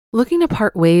Looking to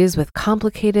part ways with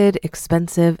complicated,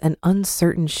 expensive, and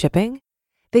uncertain shipping?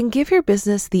 Then give your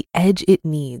business the edge it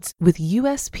needs with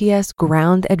USPS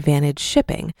Ground Advantage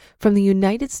shipping from the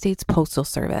United States Postal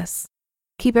Service.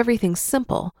 Keep everything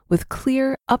simple with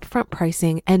clear, upfront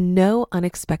pricing and no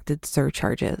unexpected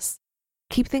surcharges.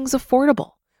 Keep things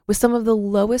affordable with some of the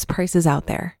lowest prices out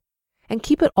there. And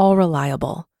keep it all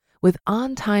reliable with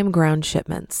on-time ground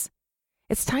shipments.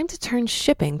 It's time to turn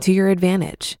shipping to your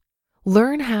advantage.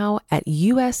 Learn how at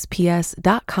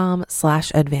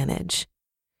USPS.com/advantage.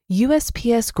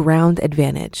 USPS Ground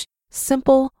Advantage.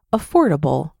 Simple,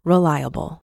 affordable,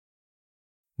 reliable.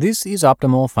 This is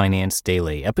Optimal Finance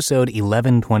Daily, episode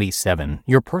 1127,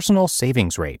 Your Personal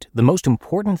Savings Rate, the Most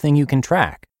Important Thing You Can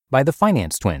Track, by the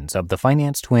Finance Twins of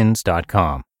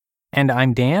thefinancetwins.com. And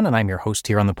I'm Dan, and I'm your host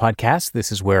here on the podcast.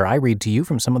 This is where I read to you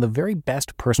from some of the very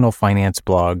best personal finance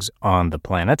blogs on the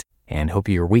planet. And hope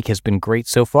your week has been great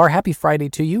so far. Happy Friday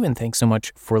to you, and thanks so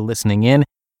much for listening in.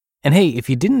 And hey, if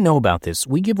you didn't know about this,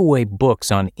 we give away books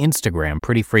on Instagram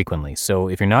pretty frequently. So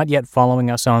if you're not yet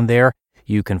following us on there,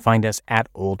 you can find us at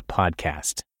Old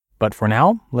Podcast. But for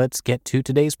now, let's get to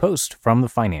today's post from the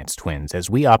Finance Twins as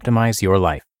we optimize your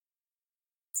life.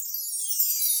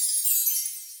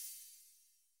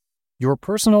 Your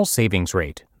Personal Savings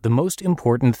Rate, the Most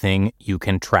Important Thing You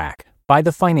Can Track, by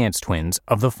the Finance Twins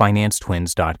of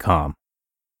thefinancetwins.com.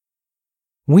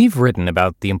 We've written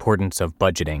about the importance of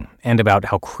budgeting and about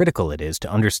how critical it is to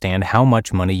understand how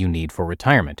much money you need for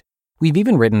retirement. We've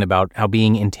even written about how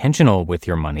being intentional with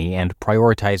your money and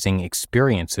prioritizing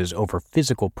experiences over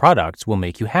physical products will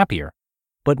make you happier.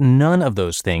 But none of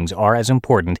those things are as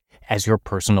important as your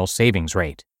personal savings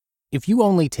rate. If you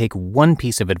only take one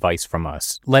piece of advice from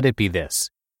us, let it be this.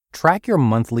 Track your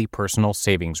monthly personal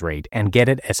savings rate and get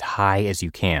it as high as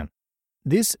you can.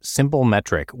 This simple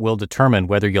metric will determine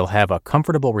whether you'll have a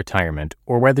comfortable retirement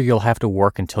or whether you'll have to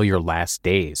work until your last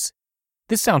days.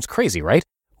 This sounds crazy, right?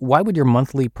 Why would your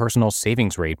monthly personal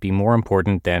savings rate be more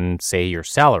important than, say, your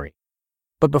salary?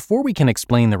 But before we can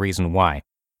explain the reason why,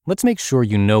 let's make sure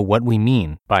you know what we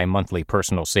mean by monthly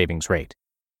personal savings rate.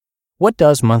 What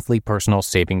does monthly personal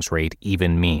savings rate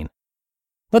even mean?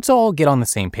 Let's all get on the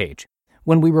same page.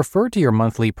 When we refer to your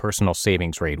monthly personal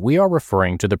savings rate, we are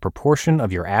referring to the proportion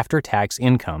of your after-tax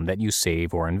income that you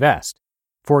save or invest.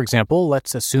 For example,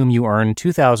 let's assume you earn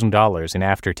 $2,000 in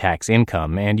after-tax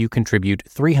income and you contribute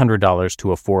 $300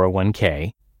 to a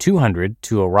 401k, $200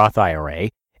 to a Roth IRA,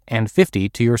 and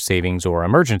 $50 to your savings or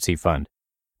emergency fund.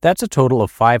 That's a total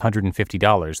of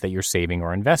 $550 that you're saving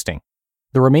or investing.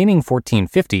 The remaining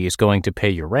 $1,450 is going to pay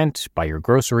your rent, buy your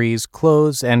groceries,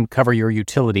 clothes, and cover your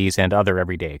utilities and other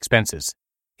everyday expenses.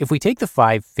 If we take the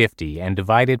 $550 and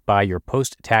divide it by your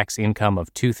post-tax income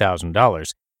of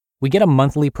 $2,000, we get a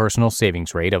monthly personal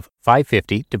savings rate of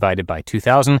 $550 divided by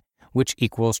 $2,000, which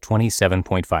equals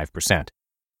 27.5%.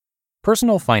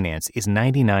 Personal finance is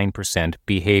 99%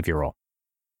 behavioral.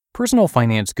 Personal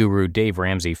finance guru Dave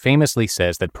Ramsey famously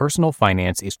says that personal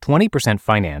finance is 20%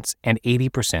 finance and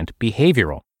 80%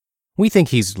 behavioral. We think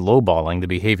he's lowballing the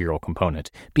behavioral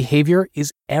component. Behavior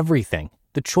is everything.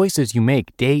 The choices you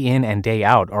make day in and day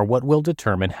out are what will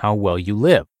determine how well you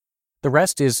live. The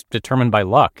rest is determined by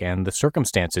luck and the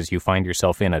circumstances you find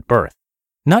yourself in at birth.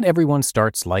 Not everyone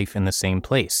starts life in the same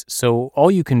place, so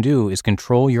all you can do is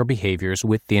control your behaviors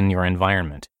within your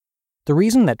environment. The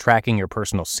reason that tracking your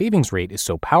personal savings rate is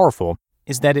so powerful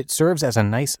is that it serves as a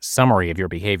nice summary of your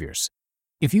behaviors.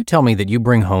 If you tell me that you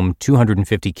bring home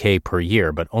 $250K per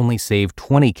year but only save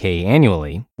 $20K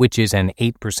annually, which is an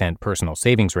 8% personal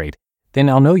savings rate, then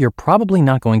I'll know you're probably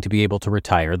not going to be able to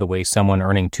retire the way someone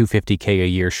earning $250K a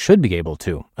year should be able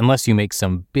to, unless you make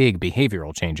some big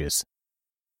behavioral changes.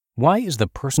 Why is the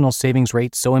personal savings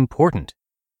rate so important?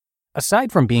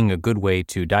 Aside from being a good way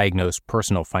to diagnose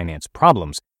personal finance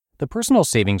problems, the personal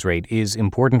savings rate is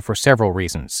important for several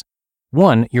reasons.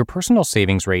 One, your personal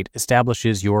savings rate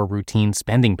establishes your routine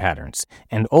spending patterns,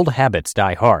 and old habits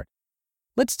die hard.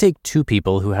 Let's take two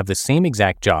people who have the same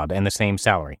exact job and the same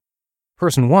salary.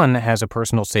 Person 1 has a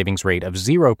personal savings rate of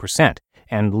 0%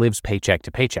 and lives paycheck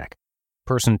to paycheck.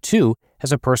 Person 2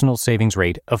 has a personal savings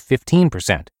rate of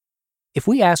 15%. If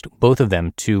we asked both of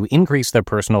them to increase their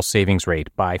personal savings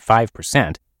rate by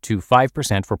 5%, to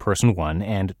 5% for person 1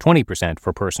 and 20%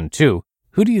 for person 2,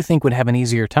 who do you think would have an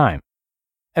easier time?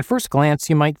 At first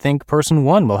glance, you might think person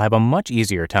 1 will have a much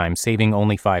easier time saving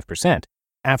only 5%.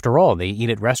 After all, they eat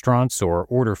at restaurants or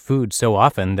order food so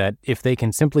often that if they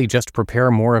can simply just prepare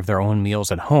more of their own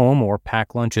meals at home or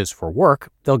pack lunches for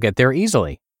work, they'll get there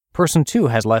easily. Person 2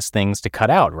 has less things to cut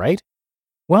out, right?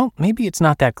 Well, maybe it's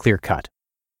not that clear-cut.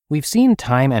 We've seen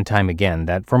time and time again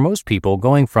that for most people,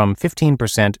 going from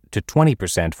 15% to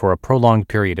 20% for a prolonged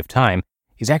period of time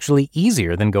is actually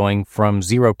easier than going from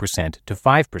 0% to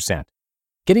 5%.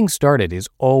 Getting started is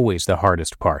always the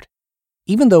hardest part.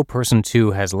 Even though person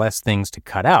 2 has less things to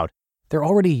cut out, they're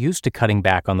already used to cutting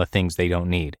back on the things they don't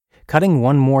need. Cutting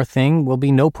one more thing will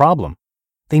be no problem.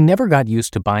 They never got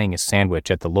used to buying a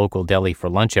sandwich at the local deli for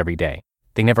lunch every day.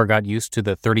 They never got used to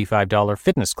the $35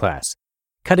 fitness class.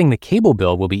 Cutting the cable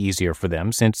bill will be easier for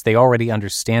them since they already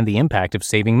understand the impact of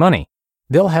saving money.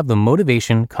 They'll have the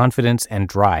motivation, confidence, and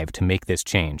drive to make this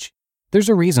change. There's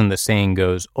a reason the saying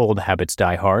goes, old habits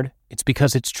die hard. It's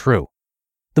because it's true.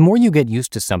 The more you get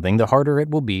used to something, the harder it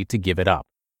will be to give it up.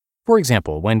 For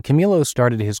example, when Camilo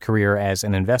started his career as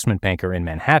an investment banker in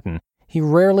Manhattan, he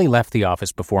rarely left the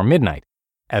office before midnight.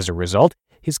 As a result,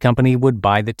 his company would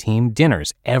buy the team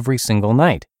dinners every single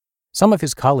night. Some of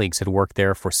his colleagues had worked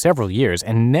there for several years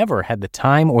and never had the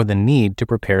time or the need to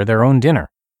prepare their own dinner.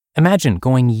 Imagine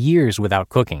going years without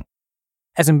cooking.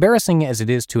 As embarrassing as it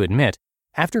is to admit,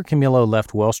 after Camilo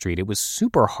left Wall Street, it was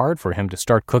super hard for him to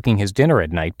start cooking his dinner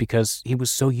at night because he was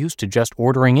so used to just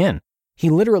ordering in. He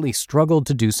literally struggled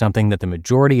to do something that the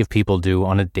majority of people do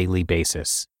on a daily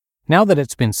basis. Now that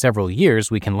it's been several years,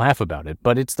 we can laugh about it,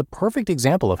 but it's the perfect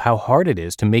example of how hard it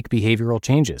is to make behavioral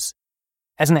changes.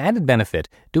 As an added benefit,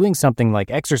 doing something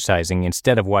like exercising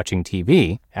instead of watching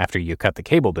TV after you cut the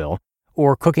cable bill,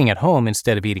 or cooking at home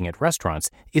instead of eating at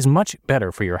restaurants is much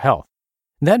better for your health.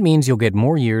 That means you'll get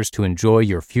more years to enjoy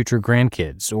your future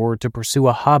grandkids, or to pursue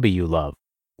a hobby you love,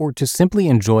 or to simply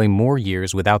enjoy more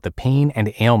years without the pain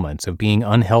and ailments of being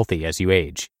unhealthy as you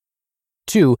age.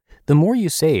 2, the more you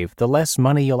save, the less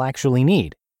money you'll actually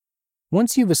need.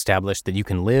 Once you've established that you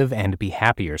can live and be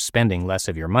happier spending less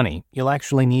of your money, you'll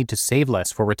actually need to save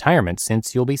less for retirement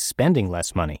since you'll be spending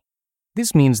less money.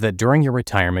 This means that during your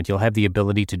retirement, you'll have the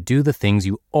ability to do the things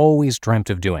you always dreamt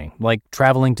of doing, like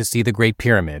traveling to see the Great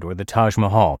Pyramid or the Taj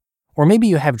Mahal. Or maybe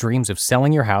you have dreams of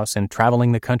selling your house and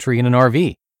traveling the country in an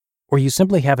RV. Or you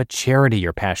simply have a charity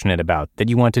you're passionate about that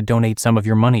you want to donate some of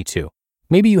your money to.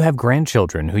 Maybe you have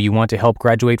grandchildren who you want to help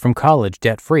graduate from college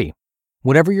debt-free.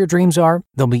 Whatever your dreams are,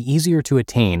 they'll be easier to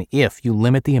attain if you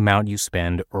limit the amount you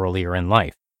spend earlier in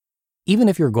life. Even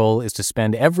if your goal is to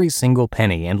spend every single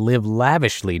penny and live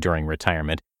lavishly during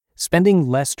retirement, spending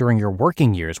less during your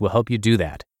working years will help you do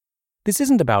that. This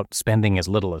isn't about spending as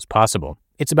little as possible.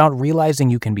 It's about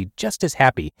realizing you can be just as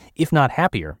happy, if not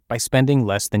happier, by spending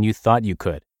less than you thought you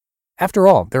could. After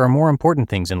all, there are more important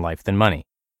things in life than money.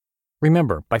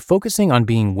 Remember, by focusing on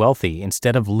being wealthy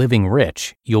instead of living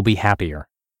rich, you'll be happier.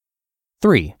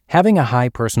 3, having a high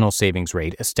personal savings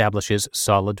rate establishes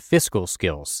solid fiscal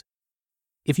skills.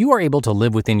 If you are able to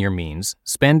live within your means,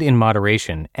 spend in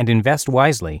moderation, and invest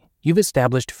wisely, you've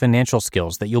established financial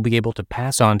skills that you'll be able to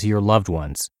pass on to your loved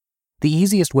ones. The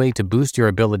easiest way to boost your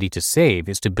ability to save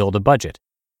is to build a budget.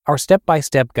 Our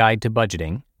step-by-step guide to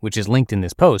budgeting, which is linked in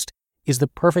this post, is the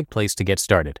perfect place to get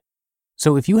started.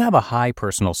 So if you have a high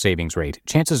personal savings rate,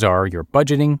 chances are you're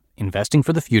budgeting, investing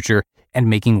for the future, and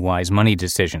making wise money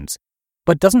decisions.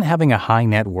 But doesn't having a high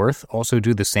net worth also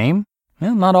do the same?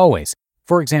 Well, not always.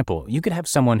 For example, you could have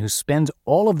someone who spends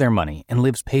all of their money and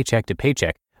lives paycheck to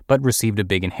paycheck, but received a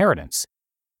big inheritance.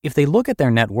 If they look at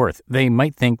their net worth, they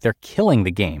might think they're killing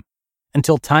the game,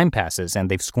 until time passes and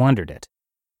they've squandered it.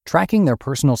 Tracking their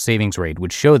personal savings rate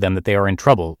would show them that they are in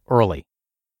trouble early.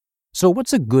 So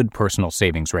what's a good personal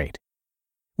savings rate?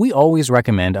 We always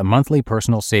recommend a monthly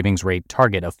personal savings rate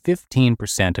target of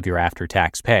 15% of your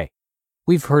after-tax pay.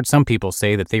 We've heard some people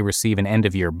say that they receive an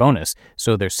end-of-year bonus,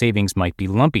 so their savings might be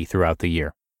lumpy throughout the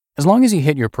year. As long as you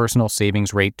hit your personal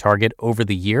savings rate target over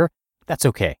the year, that's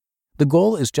okay. The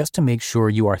goal is just to make sure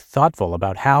you are thoughtful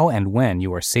about how and when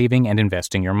you are saving and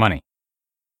investing your money.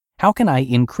 How can I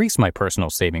increase my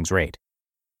personal savings rate?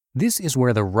 This is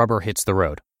where the rubber hits the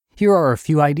road. Here are a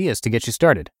few ideas to get you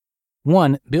started.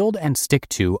 1, build and stick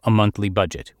to a monthly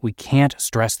budget. We can't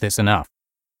stress this enough.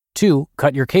 2,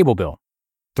 cut your cable bill.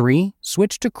 3,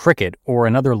 switch to Cricket or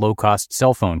another low-cost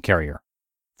cell phone carrier.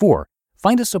 4,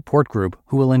 find a support group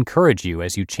who will encourage you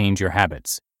as you change your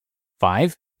habits.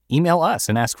 5, email us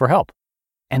and ask for help.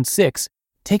 And 6,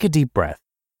 take a deep breath.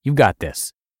 You've got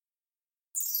this.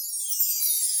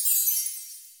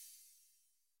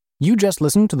 You just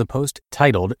listened to the post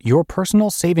titled, Your Personal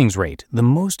Savings Rate, the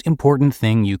Most Important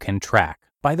Thing You Can Track,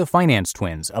 by the Finance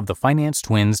Twins of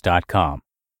theFinanceTwins.com.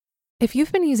 If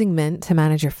you've been using Mint to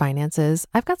manage your finances,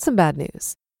 I've got some bad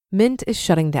news. Mint is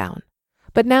shutting down.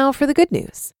 But now for the good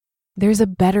news. There's a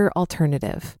better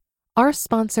alternative. Our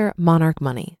sponsor, Monarch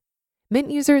Money. Mint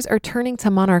users are turning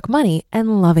to Monarch Money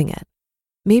and loving it.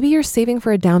 Maybe you're saving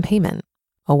for a down payment,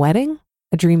 A wedding?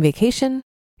 A dream vacation?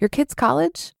 Your kids'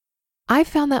 college? I've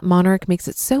found that Monarch makes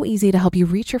it so easy to help you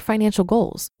reach your financial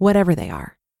goals, whatever they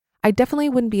are. I definitely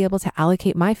wouldn't be able to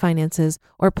allocate my finances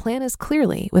or plan as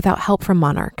clearly without help from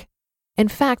Monarch. In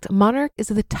fact, Monarch is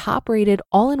the top-rated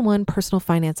all-in-one personal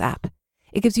finance app.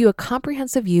 It gives you a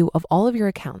comprehensive view of all of your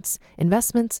accounts,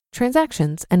 investments,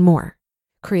 transactions, and more.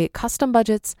 Create custom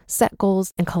budgets, set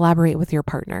goals, and collaborate with your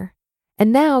partner.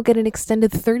 And now get an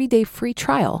extended 30-day free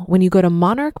trial when you go to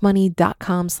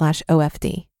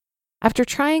monarchmoney.com/OFD. After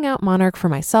trying out Monarch for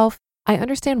myself, I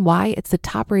understand why it's the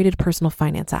top-rated personal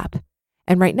finance app.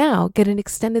 And right now, get an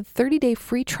extended 30-day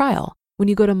free trial when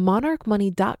you go to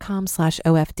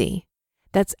monarchmoney.com/OFD.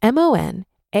 That's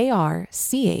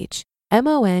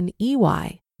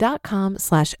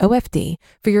monarchmoney.com/OFD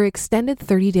for your extended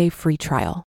 30-day free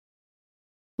trial.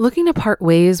 Looking to part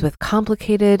ways with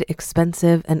complicated,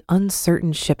 expensive, and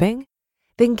uncertain shipping?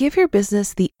 Then give your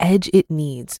business the edge it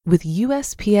needs with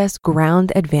USPS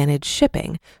Ground Advantage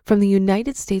shipping from the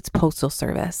United States Postal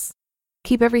Service.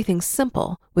 Keep everything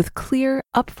simple with clear,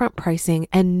 upfront pricing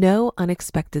and no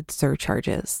unexpected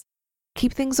surcharges.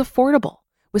 Keep things affordable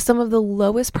with some of the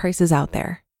lowest prices out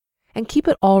there. And keep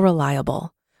it all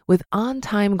reliable with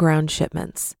on-time ground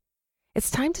shipments.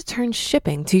 It's time to turn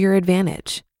shipping to your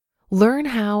advantage. Learn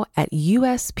how at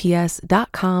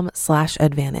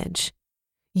USPS.com/advantage.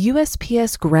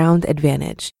 USPS Ground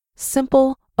Advantage.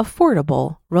 Simple,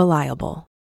 affordable, reliable.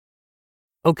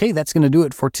 Okay, that's going to do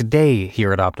it for today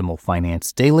here at Optimal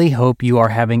Finance Daily. Hope you are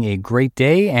having a great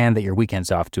day and that your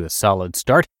weekend's off to a solid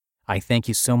start. I thank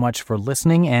you so much for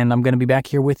listening, and I'm going to be back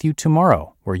here with you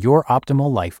tomorrow where your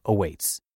optimal life awaits.